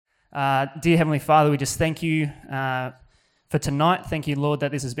Dear Heavenly Father, we just thank you for tonight. Thank you, Lord,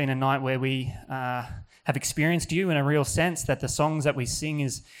 that this has been a night where we have experienced you in a real sense, that the songs that we sing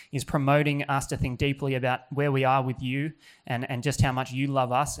is promoting us to think deeply about where we are with you and just how much you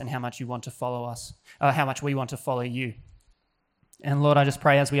love us and how much you want to follow us, how much we want to follow you. And Lord, I just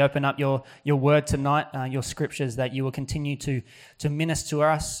pray as we open up your word tonight, your scriptures, that you will continue to minister to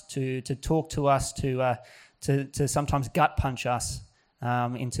us, to talk to us, to sometimes gut punch us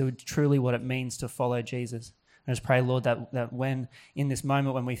into truly what it means to follow Jesus. I just pray, Lord, that when in this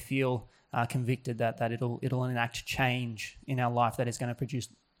moment when we feel convicted, that it'll enact change in our life that is going to produce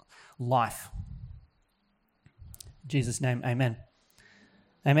life. In Jesus' name, amen.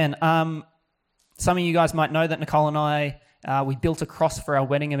 Amen. Some of you guys might know that Nicole and I, we built a cross for our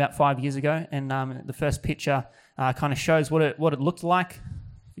wedding about 5 years ago, and the first picture kind of shows what it looked like.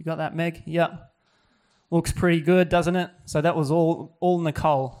 You got that, Meg? Yeah. Looks pretty good, doesn't it? So that was all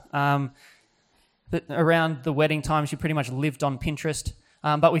Nicole. But around the wedding time, she pretty much lived on Pinterest.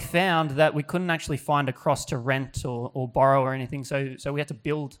 But we found that we couldn't actually find a cross to rent or borrow or anything, so we had to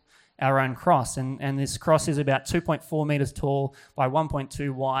build our own cross. And this cross is about 2.4 meters tall by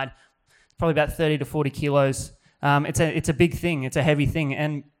 1.2 wide, probably about 30 to 40 kilos. It's a big thing. It's a heavy thing.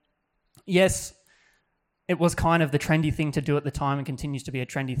 And yes, it was kind of the trendy thing to do at the time and continues to be a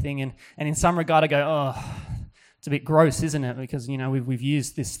trendy thing. And in some regard, I go, oh, it's a bit gross, isn't it? Because, you know, we've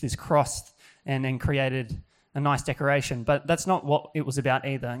used this cross and created a nice decoration. But that's not what it was about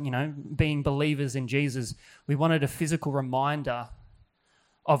either. You know, being believers in Jesus, we wanted a physical reminder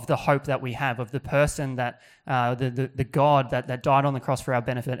of the hope that we have, of the person that, the God that died on the cross for our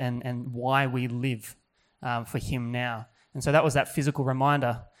benefit and why we live for him now. And so that was that physical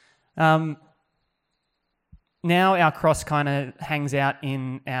reminder. Now our cross kind of hangs out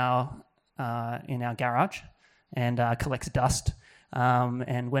in our garage and collects dust.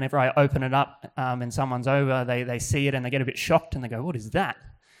 And whenever I open it up and someone's over, they see it and they get a bit shocked and they go, "What is that?"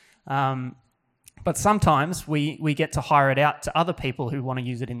 But sometimes we get to hire it out to other people who want to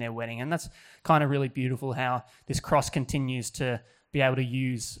use it in their wedding, and that's kind of really beautiful how this cross continues to be able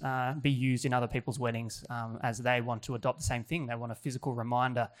to be used in other people's weddings as they want to adopt the same thing. They want a physical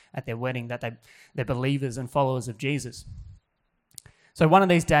reminder at their wedding that they're believers and followers of Jesus. So one of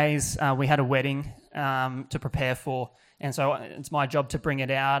these days we had a wedding to prepare for, and so it's my job to bring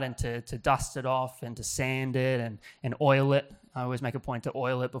it out and to dust it off and to sand it and oil it. I always make a point to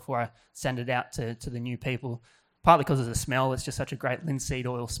oil it before I send it out to the new people, partly because of the smell. It's just such a great linseed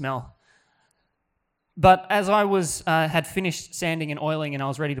oil smell. But as I had finished sanding and oiling and I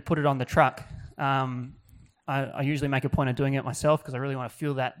was ready to put it on the truck, I usually make a point of doing it myself because I really want to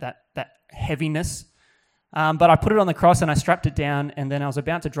feel that heaviness. But I put it on the cross and I strapped it down, and then I was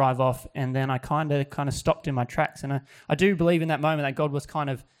about to drive off, and then I kind of stopped in my tracks. And I do believe in that moment that God was kind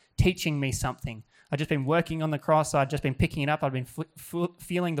of teaching me something. I'd just been working on the cross. I'd just been picking it up. I'd been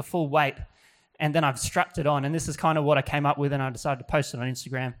feeling the full weight, and then I've strapped it on. And this is kind of what I came up with, and I decided to post it on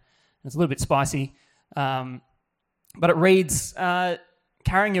Instagram. It's a little bit spicy. But it reads,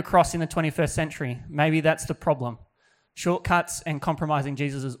 carrying your cross in the 21st century, maybe that's the problem. Shortcuts and compromising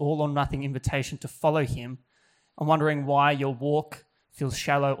Jesus' all-or-nothing invitation to follow him and wondering why your walk feels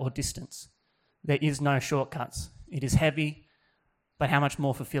shallow or distant. There is no shortcuts. It is heavy, but how much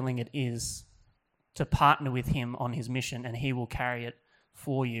more fulfilling it is to partner with him on his mission, and he will carry it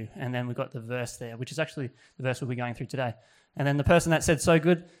for you. And then we've got the verse there, which is actually the verse we'll be going through today. And then the person that said so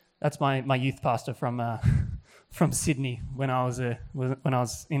good, that's my youth pastor from Sydney when I was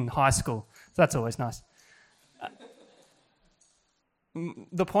in high school. So that's always nice.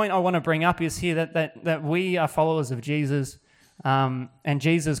 The point I want to bring up is here that we are followers of Jesus, and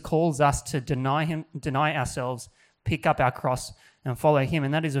Jesus calls us to deny ourselves, pick up our cross, and follow him.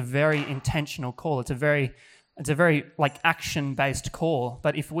 And that is a very intentional call. It's a very like action-based call.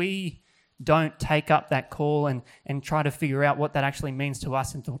 But if we don't take up that call and try to figure out what that actually means to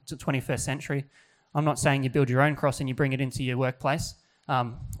us in the 21st century, I'm not saying you build your own cross and you bring it into your workplace,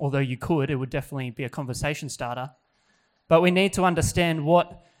 although you could. It would definitely be a conversation starter. But we need to understand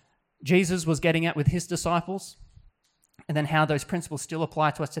what Jesus was getting at with his disciples, and then how those principles still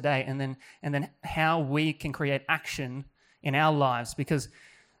apply to us today, and then how we can create action in our lives. Because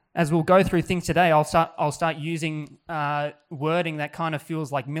as we'll go through things today, I'll start using wording that kind of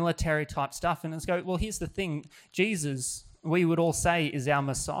feels like military type stuff, and let's go, well, here's the thing. Jesus, we would all say, is our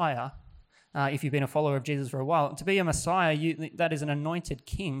Messiah. If you've been a follower of Jesus for a while, to be a Messiah, that is an anointed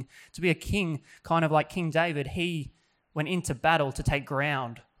king. To be a king, kind of like King David, he went into battle to take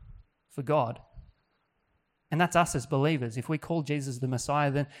ground for God. And that's us as believers. If we call Jesus the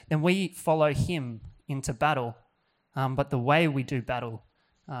Messiah, then we follow him into battle. But the way we do battle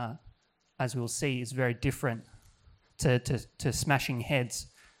as we'll see, is very different to smashing heads.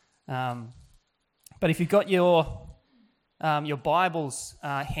 But if you've got your Bibles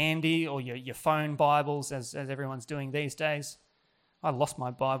handy, or your phone Bibles, as everyone's doing these days, I lost my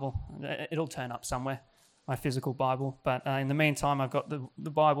Bible. It'll turn up somewhere, my physical Bible. But in the meantime, I've got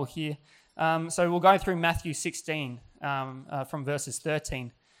the Bible here. So we'll go through Matthew 16 from verses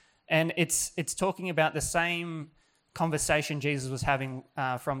 13. And it's talking about the same conversation Jesus was having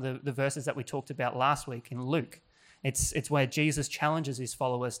from the verses that we talked about last week in Luke. It's where Jesus challenges his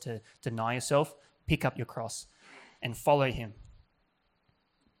followers to deny yourself, pick up your cross, and follow him.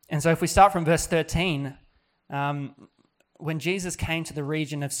 And so if we start from verse 13, when Jesus came to the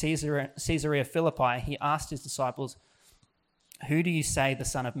region of Caesarea Philippi, he asked his disciples, "Who do you say the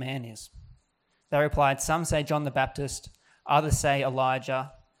Son of Man is?" They replied, "Some say John the Baptist, others say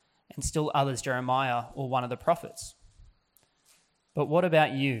Elijah, and still others Jeremiah or one of the prophets." "But what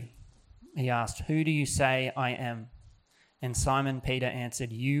about you?" he asked. "Who do you say I am?" And Simon Peter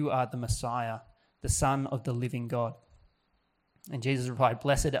answered, "You are the Messiah, the Son of the living God." And Jesus replied,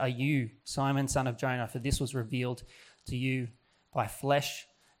 "Blessed are you, Simon, son of Jonah, for this was revealed to you by flesh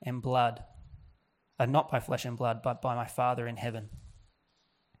and blood, not by flesh and blood, but by my Father in heaven."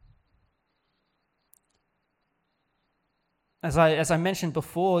 As I mentioned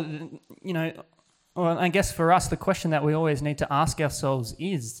before, well, I guess for us, the question that we always need to ask ourselves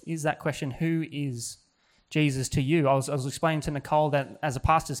is that question: who is Jesus to you? I was explaining to Nicole that as a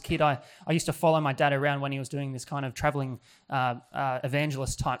pastor's kid, I used to follow my dad around when he was doing this kind of traveling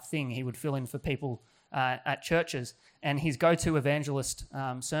evangelist type thing. He would fill in for people at churches, and his go-to evangelist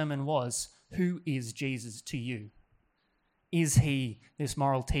sermon was, "Who is Jesus to you? Is he this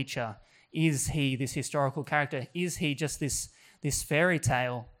moral teacher? Is he this historical character? Is he just this fairy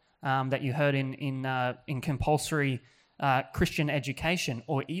tale that you heard in compulsory Christian education,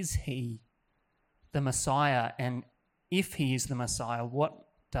 or is he the Messiah? And if he is the Messiah, what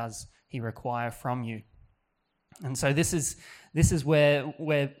does he require from you?" And so this is where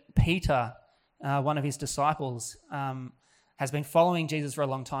Peter, one of his disciples, has been following Jesus for a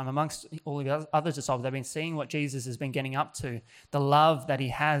long time. Amongst all of the other disciples, they've been seeing what Jesus has been getting up to, the love that he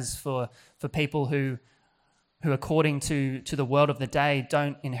has for people who according to the world of the day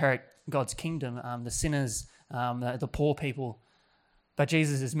don't inherit God's kingdom, the sinners, the poor people. But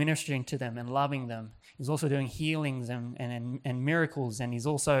Jesus is ministering to them and loving them. He's also doing healings and miracles, and he's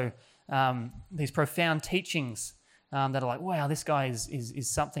also these profound teachings that are like, wow, this guy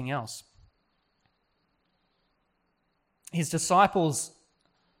is something else. His disciples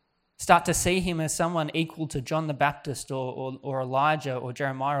start to see him as someone equal to John the Baptist or Elijah or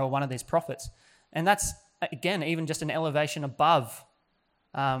Jeremiah or one of these prophets. And that's, again, even just an elevation above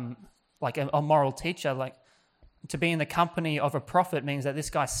like a moral teacher. Like, to be in the company of a prophet means that this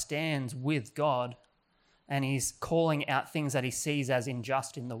guy stands with God and he's calling out things that he sees as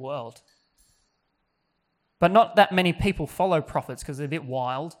unjust in the world. But not that many people follow prophets because they're a bit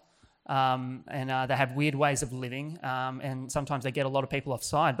wild. And they have weird ways of living, and sometimes they get a lot of people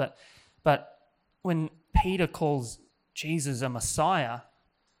offside. But when Peter calls Jesus a Messiah,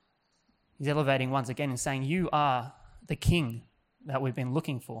 he's elevating once again and saying, "You are the King that we've been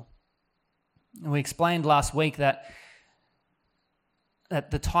looking for." And we explained last week that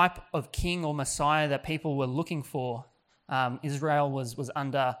the type of king or Messiah that people were looking for, Israel was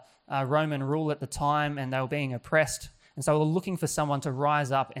under Roman rule at the time, and they were being oppressed. And so we're looking for someone to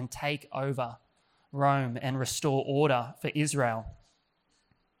rise up and take over Rome and restore order for Israel.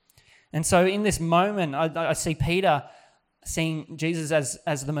 And so in this moment, I see Peter seeing Jesus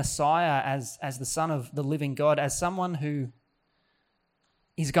as the Messiah, as the Son of the living God, as someone who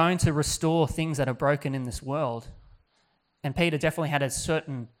is going to restore things that are broken in this world. And Peter definitely had a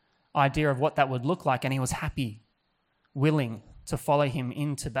certain idea of what that would look like, and he was happy, willing to follow him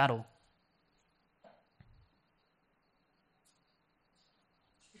into battle.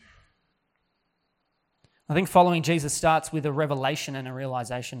 I think following Jesus starts with a revelation and a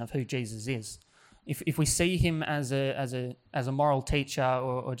realization of who Jesus is. If we see him as a moral teacher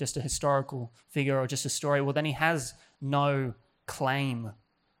or just a historical figure or just a story, well, then he has no claim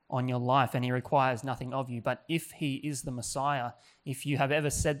on your life and he requires nothing of you. But if he is the Messiah, if you have ever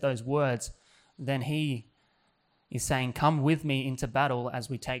said those words, then he is saying, "Come with me into battle as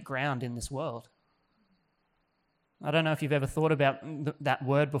we take ground in this world." I don't know if you've ever thought about that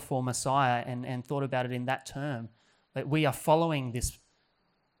word before, Messiah, and thought about it in that term. But we are following this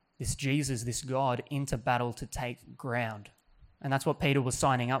Jesus, this God, into battle to take ground. And that's what Peter was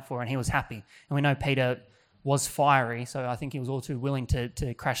signing up for, and he was happy. And we know Peter was fiery, so I think he was all too willing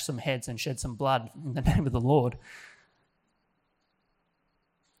to crash some heads and shed some blood in the name of the Lord.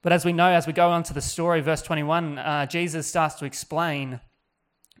 But as we know, as we go on to the story, verse 21, Jesus starts to explain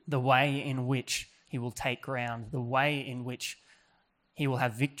the way in which he will take ground, the way in which he will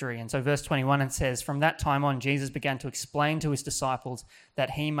have victory. And so verse 21, it says, "From that time on, Jesus began to explain to his disciples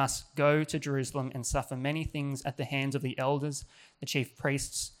that he must go to Jerusalem and suffer many things at the hands of the elders, the chief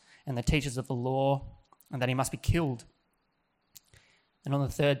priests, and the teachers of the law, and that he must be killed, and on the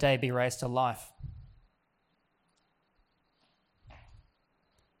third day be raised to life."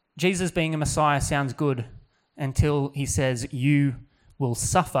 Jesus being a Messiah sounds good until he says, "You will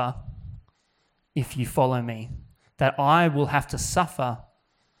suffer if you follow me." That I will have to suffer,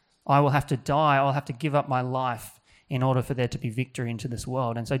 I will have to die, I'll have to give up my life in order for there to be victory into this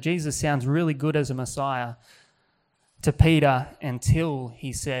world. And so Jesus sounds really good as a Messiah to Peter until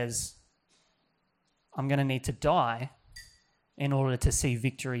he says, I'm going to need to die in order to see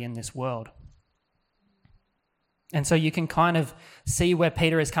victory in this world. And so you can kind of see where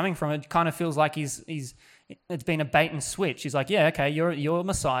Peter is coming from. It kind of feels like it's been a bait and switch. He's like, yeah, okay, you're a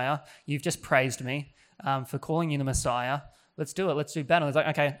Messiah. You've just praised me for calling you the Messiah. Let's do it. Let's do battle. It's like,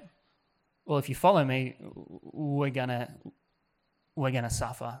 okay, well, if you follow me, we're gonna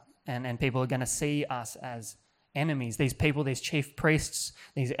suffer, and people are gonna see us as enemies. These people, these chief priests,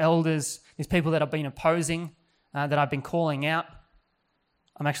 these elders, these people that I've been opposing, that I've been calling out,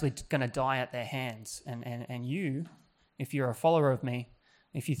 I'm actually going to die at their hands. And you, if you're a follower of me,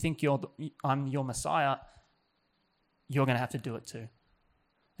 if you think I'm your Messiah, you're going to have to do it too.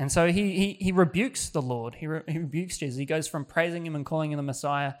 And so he rebukes the Lord. He rebukes Jesus. He goes from praising him and calling him the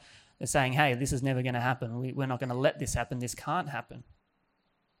Messiah to saying, hey, this is never going to happen. We're not going to let this happen. This can't happen.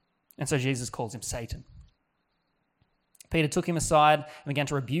 And so Jesus calls him Satan. Peter took him aside and began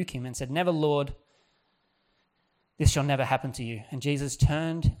to rebuke him and said, "Never, Lord, this shall never happen to you." And Jesus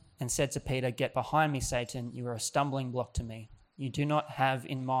turned and said to Peter, "Get behind me, Satan. You are a stumbling block to me. You do not have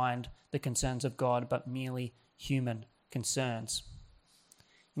in mind the concerns of God, but merely human concerns."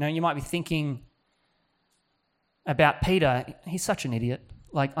 You know, you might be thinking about Peter, he's such an idiot.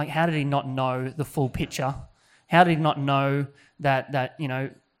 Like how did he not know the full picture? How did he not know that you know,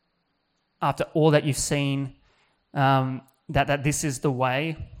 after all that you've seen, that this is the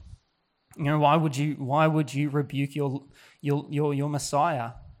way? You know, why would you rebuke your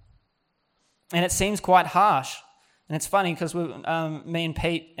Messiah? And it seems quite harsh. And it's funny because me and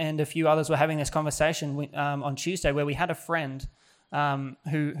Pete and a few others were having this conversation on Tuesday, where we had a friend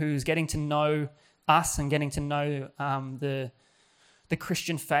who's getting to know us and getting to know the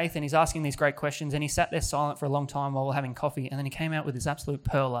Christian faith, and he's asking these great questions, and he sat there silent for a long time while we're having coffee, and then he came out with this absolute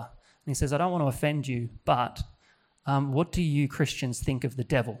perler. And he says, "I don't want to offend you, but what do you Christians think of the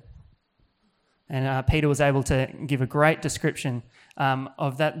devil?" And Peter was able to give a great description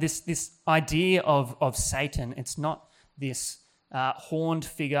of that. This idea of Satan. It's not this horned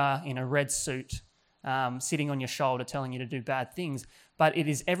figure in a red suit sitting on your shoulder telling you to do bad things, but it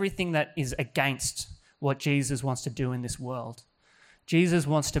is everything that is against what Jesus wants to do in this world. Jesus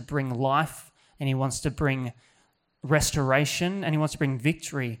wants to bring life, and he wants to bring restoration, and he wants to bring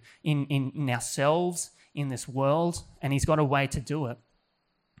victory in ourselves, in this world, and he's got a way to do it.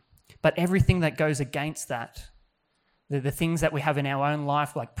 But everything that goes against that, the things that we have in our own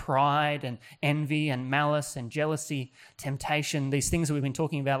life, like pride and envy and malice and jealousy, temptation, these things that we've been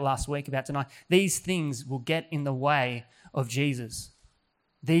talking about last week, about tonight, these things will get in the way of Jesus.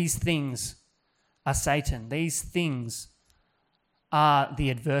 These things are Satan. These things are the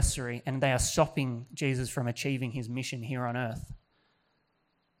adversary, and they are stopping Jesus from achieving his mission here on earth.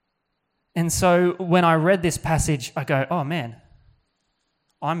 And so when I read this passage, I go, oh man,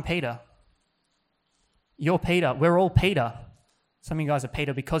 I'm Peter. You're Peter. We're all Peter. Some of you guys are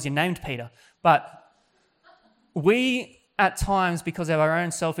Peter because you're named Peter. But we, at times, because of our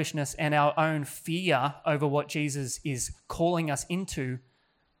own selfishness and our own fear over what Jesus is calling us into,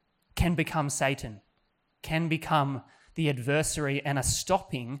 can become Satan, can become the adversary and a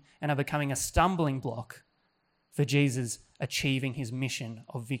stopping and are becoming a stumbling block for Jesus achieving his mission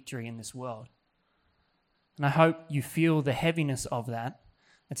of victory in this world. And I hope you feel the heaviness of that.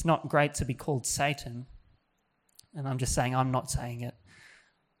 It's not great to be called Satan. And I'm just saying, I'm not saying it.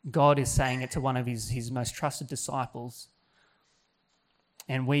 God is saying it to one of his most trusted disciples.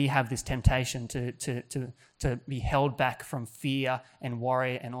 And we have this temptation to be held back from fear and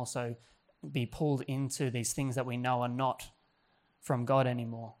worry, and also be pulled into these things that we know are not from God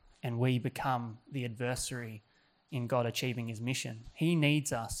anymore. And we become the adversary in God achieving his mission. He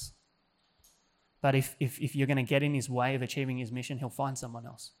needs us. But if you're going to get in his way of achieving his mission, he'll find someone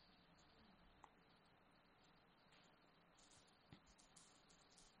else.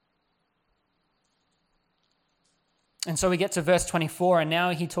 And so we get to verse 24, and now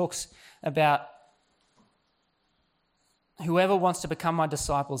he talks about whoever wants to become my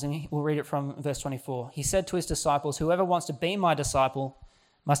disciples, and we'll read it from verse 24. He said to his disciples, whoever wants to be my disciple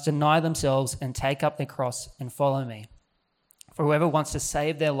must deny themselves and take up their cross and follow me. For whoever wants to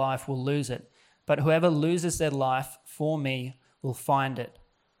save their life will lose it, but whoever loses their life for me will find it.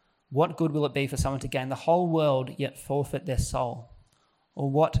 What good will it be for someone to gain the whole world yet forfeit their soul? Or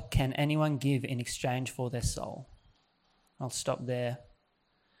what can anyone give in exchange for their soul? I'll stop there.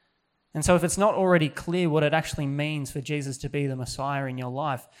 And so if it's not already clear what it actually means for Jesus to be the Messiah in your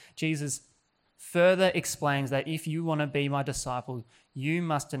life, Jesus further explains that if you want to be my disciple, you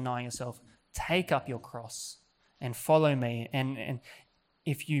must deny yourself, take up your cross and follow me. And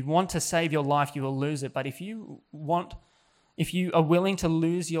if you want to save your life, you will lose it. But if you are willing to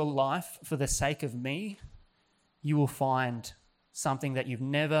lose your life for the sake of me, you will find something that you've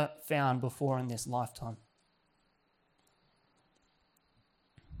never found before in this lifetime.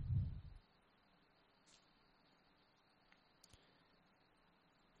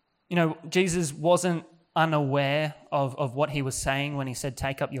 You know, Jesus wasn't unaware of what he was saying when he said,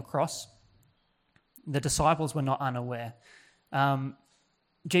 take up your cross. The disciples were not unaware.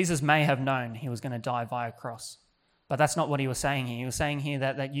 Jesus may have known he was going to die via cross, but that's not what he was saying here. He was saying here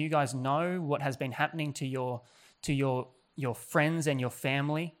that you guys know what has been happening to your friends and your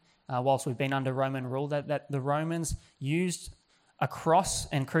family whilst we've been under Roman rule, that the Romans used a cross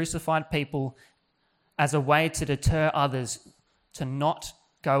and crucified people as a way to deter others to not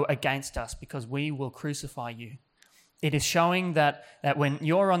go against us because we will crucify you. It is showing that when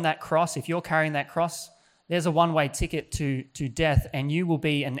you're on that cross, if you're carrying that cross, there's a one-way ticket to death, and you will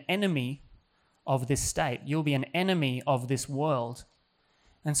be an enemy of this state. You'll be an enemy of this world.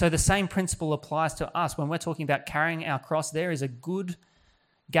 And so the same principle applies to us. When we're talking about carrying our cross, there is a good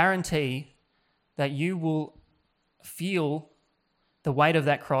guarantee that you will feel the weight of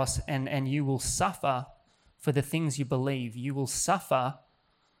that cross and you will suffer for the things you believe. You will suffer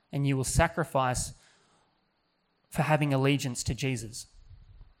and you will sacrifice for having allegiance to Jesus.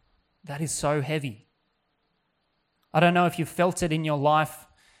 That is so heavy. I don't know if you've felt it in your life,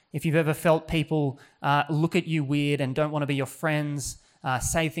 if you've ever felt people look at you weird and don't want to be your friends,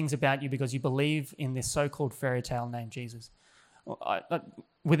 say things about you because you believe in this so-called fairy tale named Jesus.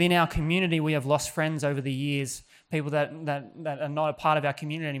 Within our community, we have lost friends over the years, people that are not a part of our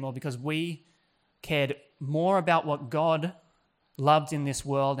community anymore because we cared more about what God loved in this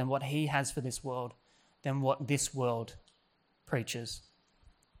world and what he has for this world than what this world preaches.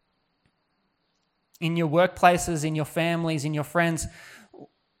 In your workplaces, in your families, in your friends,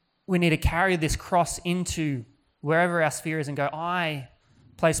 we need to carry this cross into wherever our sphere is and go, I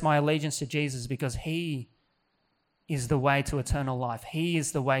place my allegiance to Jesus because he is the way to eternal life. He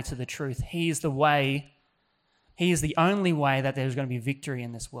is the way to the truth. He is the way, he is the only way that there's going to be victory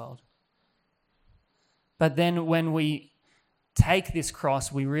in this world. But then when we take this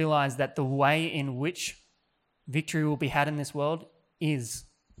cross, we realize that the way in which victory will be had in this world is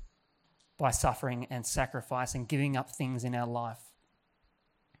by suffering and sacrifice and giving up things in our life.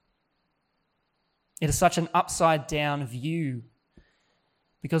 It is such an upside down view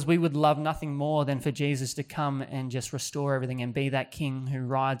because we would love nothing more than for Jesus to come and just restore everything and be that king who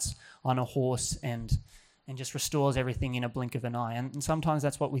rides on a horse and just restores everything in a blink of an eye. And sometimes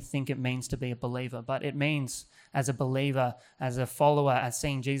that's what we think it means to be a believer. But it means as a believer, as a follower, as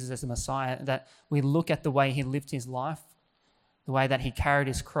seeing Jesus as the Messiah, that we look at the way he lived his life, the way that he carried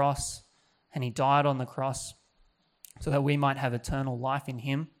his cross and he died on the cross so that we might have eternal life in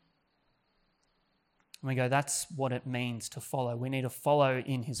him. And we go, that's what it means to follow. We need to follow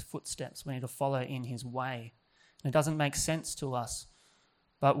in his footsteps. We need to follow in his way. And it doesn't make sense to us,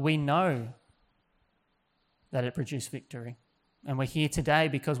 but we know that it produced victory. And we're here today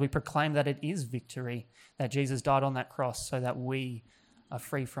because we proclaim that it is victory, that Jesus died on that cross so that we are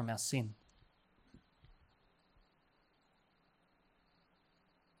free from our sin.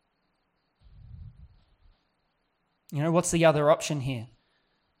 You know, what's the other option here?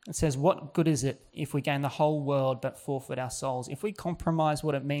 It says, what good is it if we gain the whole world but forfeit our souls? If we compromise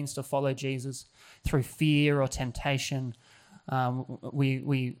what it means to follow Jesus through fear or temptation,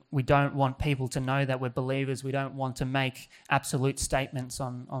 we don't want people to know that we're believers. We don't want to make absolute statements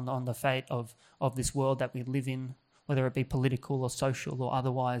on the fate of this world that we live in, whether it be political or social or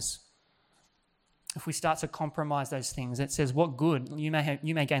otherwise. If we start to compromise those things, it says, what good? You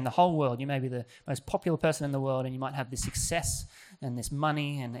may gain the whole world. You may be the most popular person in the world and you might have this success and this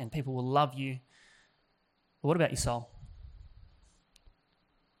money and people will love you. But what about your soul?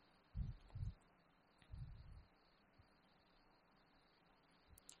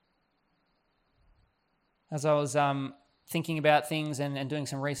 as I was thinking about things and doing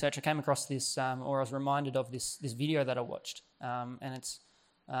some research, I came across this, or I was reminded of this video that I watched, and it's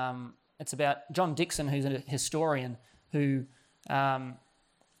about John Dixon, who's a historian who talks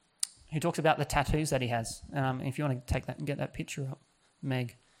about the tattoos that he has. If you want to take that and get that picture up,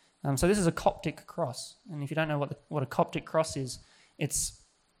 Meg. So this is a Coptic cross, and if you don't know what a Coptic cross is, it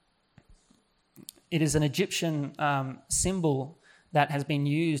is an Egyptian symbol that has been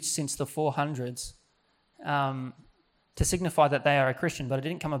used since the 400s to signify that they are a Christian, but it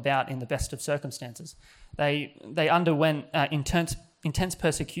didn't come about in the best of circumstances. They underwent intense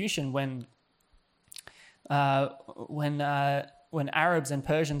persecution when Arabs and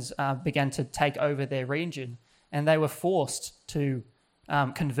Persians began to take over their region, and they were forced to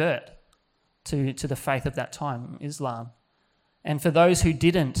convert to the faith of that time, Islam. And for those who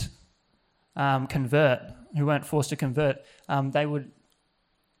didn't convert, who weren't forced to convert, they would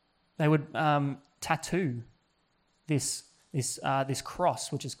tattoo this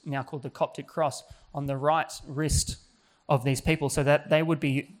cross, which is now called the Coptic cross, on the right wrist of these people, so that they would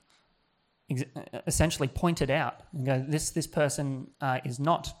be essentially pointed out and go, this person is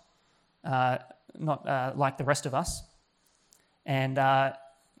not like the rest of us. And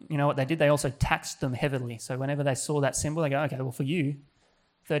you know what they did? They also taxed them heavily. So whenever they saw that symbol, they go, okay, well, for you,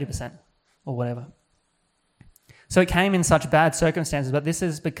 30% or whatever. So it came in such bad circumstances, but this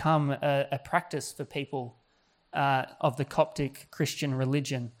has become a practice for people of the Coptic Christian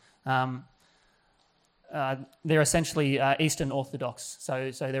religion. They're essentially Eastern Orthodox,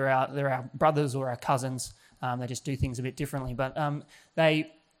 so they're our brothers or our cousins. They just do things a bit differently, but they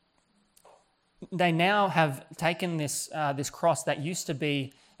now have taken this cross that used to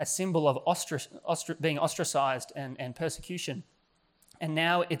be a symbol of being ostracized and persecution, and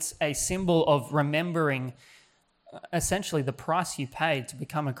now it's a symbol of remembering essentially the price you paid to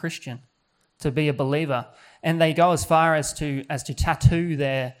become a Christian, to be a believer. And they go as far as to tattoo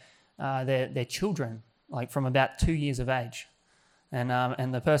their children, like from about 2 years of age. And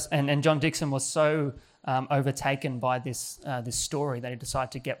John Dixon was so overtaken by this story that he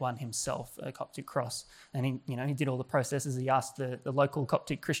decided to get one himself, a Coptic cross. And he did all the processes. He asked the local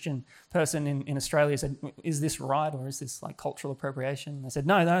Coptic Christian person in Australia, said, "Is this right, or is this like cultural appropriation?" And they said,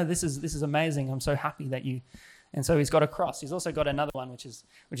 "No, this is amazing. I'm so happy that you." And so he's got a cross. He's also got another one, which is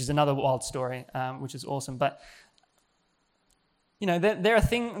another wild story, which is awesome. But there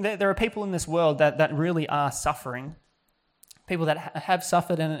are people in this world that really are suffering, people that have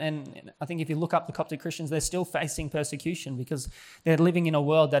suffered, and I think if you look up the Coptic Christians, they're still facing persecution because they're living in a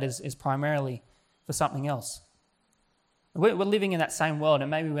world that is primarily for something else. We're living in that same world, and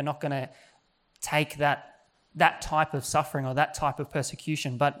maybe we're not going to take that type of suffering or that type of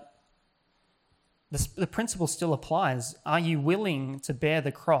persecution, but the principle still applies. Are you willing to bear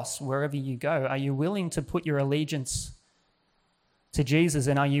the cross wherever you go? Are you willing to put your allegiance to Jesus,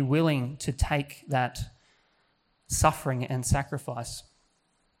 and are you willing to take that suffering and sacrifice?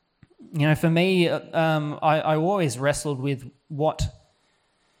 For me, I always wrestled with what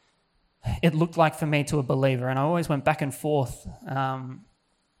it looked like for me to a believer, and I always went back and forth. At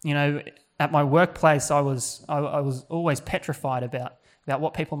my workplace, I was always petrified about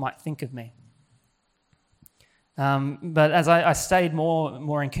what people might think of me. But as I stayed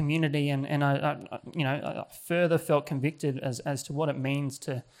more in community, and I further felt convicted as to what it means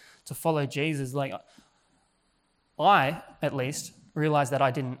to follow Jesus. Like, I at least realized that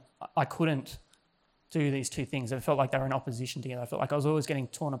I couldn't do these two things. It felt like they were in opposition together. I felt like I was always getting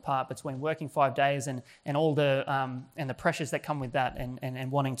torn apart between working 5 days and all the and the pressures that come with that,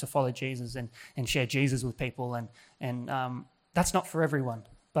 and wanting to follow Jesus and share Jesus with people, and that's not for everyone.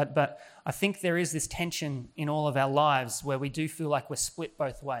 But I think there is this tension in all of our lives where we do feel like we're split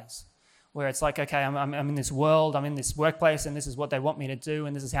both ways, where it's like, okay, I'm in this world, I'm in this workplace, and this is what they want me to do,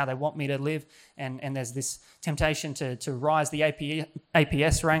 and this is how they want me to live, and there's this temptation to rise the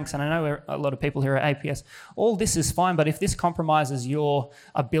APS ranks, and I know a lot of people here are APS. All this is fine, but if this compromises your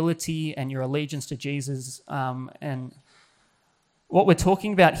ability and your allegiance to Jesus, and what we're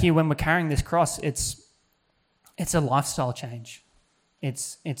talking about here when we're carrying this cross, it's a lifestyle change.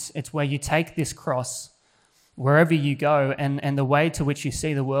 It's where you take this cross wherever you go, and the way to which you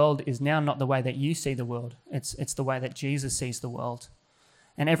see the world is now not the way that you see the world. It's the way that Jesus sees the world.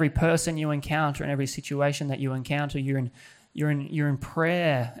 And every person you encounter, and every situation that you encounter, you're in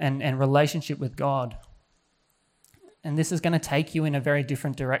prayer and relationship with God. And this is going to take you in a very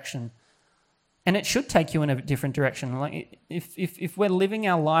different direction. And it should take you in a different direction. Like if we're living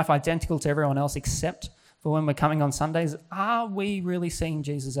our life identical to everyone else except for when we're coming on Sundays, are we really seeing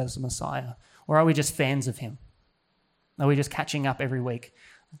Jesus as the Messiah? Or are we just fans of him? Are we just catching up every week?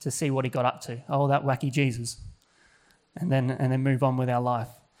 to see what he got up to. Oh, that wacky Jesus. And then move on with our life.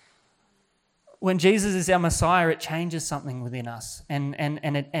 When Jesus is our Messiah, it changes something within us, and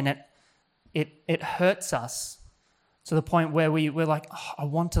it hurts us to the point where we're like, oh, I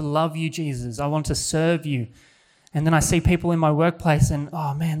want to love you, Jesus. I want to serve you. And then I see people in my workplace and,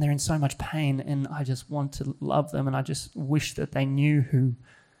 oh man, they're in so much pain, and I just want to love them, and I just wish that they knew who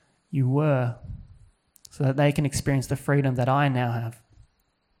you were so that they can experience the freedom that I now have.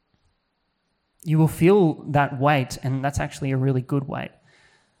 You will feel that weight, and that's actually a really good weight.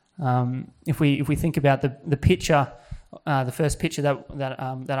 If we think about the picture, the first picture that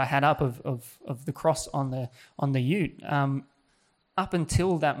I had up of the cross on the ute, up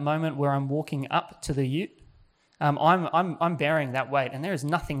until that moment where I'm walking up to the ute, I'm bearing that weight, and there is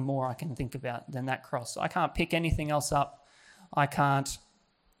nothing more I can think about than that cross. I can't pick anything else up. I can't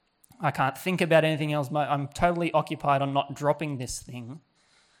think about anything else. I'm totally occupied on not dropping this thing.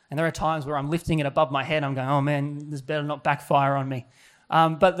 And there are times where I'm lifting it above my head. I'm going, oh man, this better not backfire on me.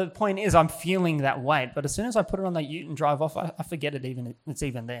 But the point is, I'm feeling that weight. But as soon as I put it on that ute and drive off, I forget it's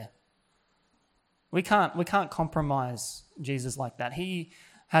even there. We can't compromise Jesus like that. He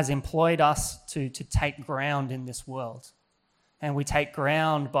has employed us to take ground in this world. And we take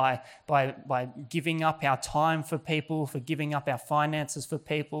ground by giving up our time for people, for giving up our finances for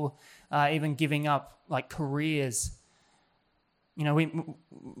people, even giving up like careers. You know,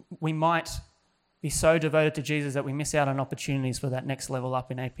 we might be so devoted to Jesus that we miss out on opportunities for that next level up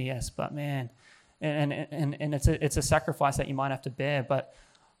in APS. But man, and it's a sacrifice that you might have to bear. But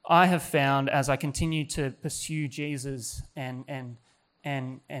I have found as I continue to pursue Jesus and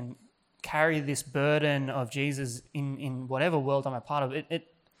carry this burden of Jesus in whatever world I'm a part of,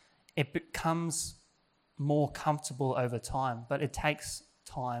 it becomes more comfortable over time. But it takes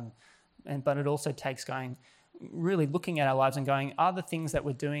time, but it also takes really looking at our lives and going, are the things that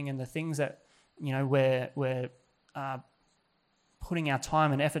we're doing and the things that, you know, we're putting our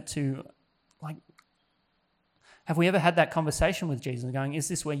time and effort to, like, have we ever had that conversation with Jesus and going, is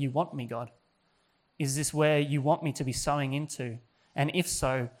this where you want me, God? Is this where you want me to be sowing into? And if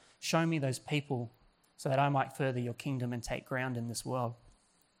so, show me those people so that I might further your kingdom and take ground in this world.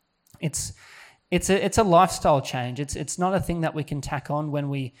 It's a lifestyle change. It's not a thing that we can tack on when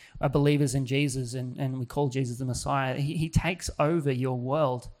we are believers in Jesus and we call Jesus the Messiah. He takes over your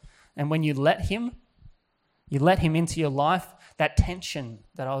world. And when you let him into your life, that tension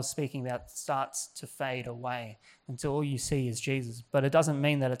that I was speaking about starts to fade away until all you see is Jesus. But it doesn't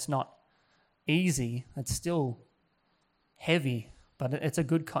mean that it's not easy. It's still heavy, but it's a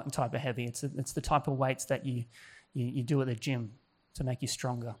good type of heavy. It's the type of weights that you do at the gym to make you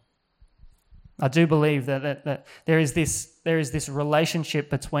stronger. I do believe that there is this relationship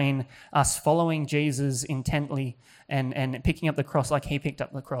between us following Jesus intently and picking up the cross like he picked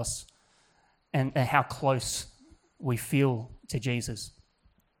up the cross, and how close we feel to Jesus.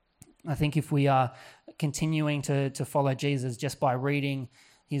 I think if we are continuing to follow Jesus just by reading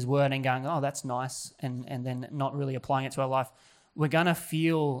his word and going, oh, that's nice, and then not really applying it to our life, we're going to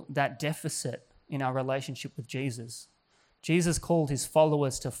feel that deficit in our relationship with Jesus. Jesus called his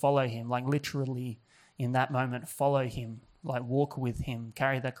followers to follow him, like literally in that moment, follow him, like walk with him,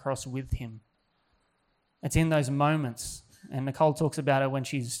 carry the cross with him. It's in those moments. And Nicole talks about it when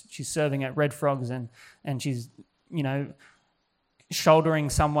she's serving at Red Frogs and she's, you know, shouldering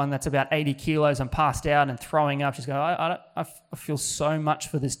someone that's about 80 kilos and passed out and throwing up. She's going, I feel so much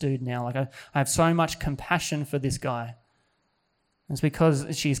for this dude now. Like I have so much compassion for this guy. It's because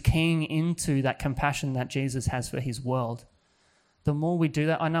she's keying into that compassion that Jesus has for his world. The more we do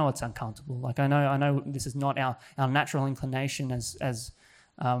that, I know it's uncomfortable. Like I know this is not our natural inclination as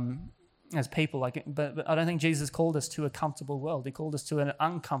people. Like, but I don't think Jesus called us to a comfortable world. He called us to an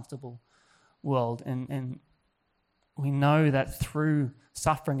uncomfortable world, and we know that through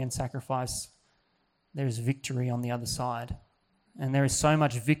suffering and sacrifice, there is victory on the other side, and there is so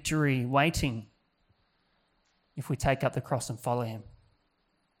much victory waiting if we take up the cross and follow him.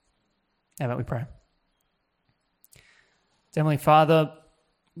 How about we pray? Heavenly Father,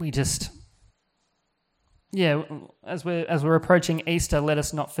 we just, as we're approaching Easter, let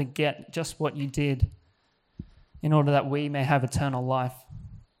us not forget just what you did in order that we may have eternal life.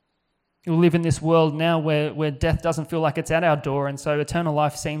 We live in this world now where death doesn't feel like it's at our door, and so eternal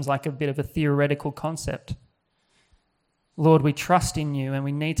life seems like a bit of a theoretical concept. Lord, we trust in you, and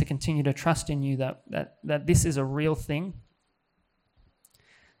we need to continue to trust in you that this is a real thing,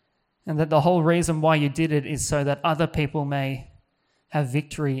 and that the whole reason why you did it is so that other people may have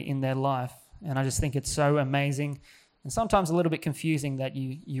victory in their life. And I just think it's so amazing And sometimes a little bit confusing that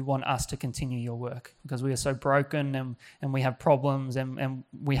you want us to continue your work because we are so broken and we have problems and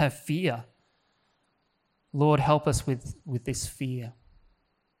we have fear. Lord, help us with this fear.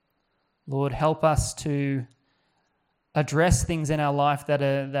 Lord, help us to address things in our life that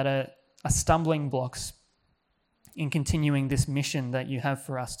are stumbling blocks in continuing this mission that you have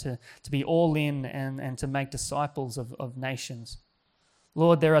for us to be all in and to make disciples of nations.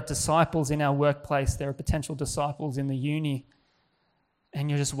 Lord, there are disciples in our workplace. There are potential disciples in the uni. And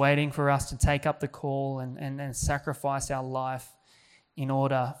you're just waiting for us to take up the call and sacrifice our life in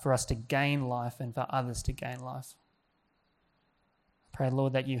order for us to gain life and for others to gain life. Pray,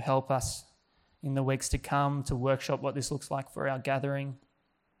 Lord, that you help us in the weeks to come to workshop what this looks like for our gathering.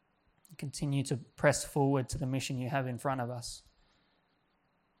 Continue to press forward to the mission you have in front of us.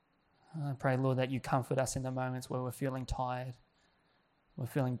 I pray, Lord, that you comfort us in the moments where we're feeling tired. We're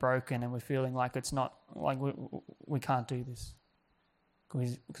feeling broken and we're feeling like it's not, like we can't do this.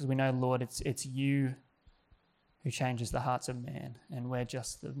 Because we know, Lord, it's you who changes the hearts of man and we're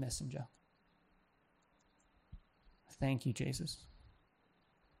just the messenger. Thank you, Jesus.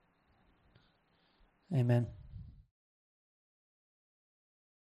 Amen.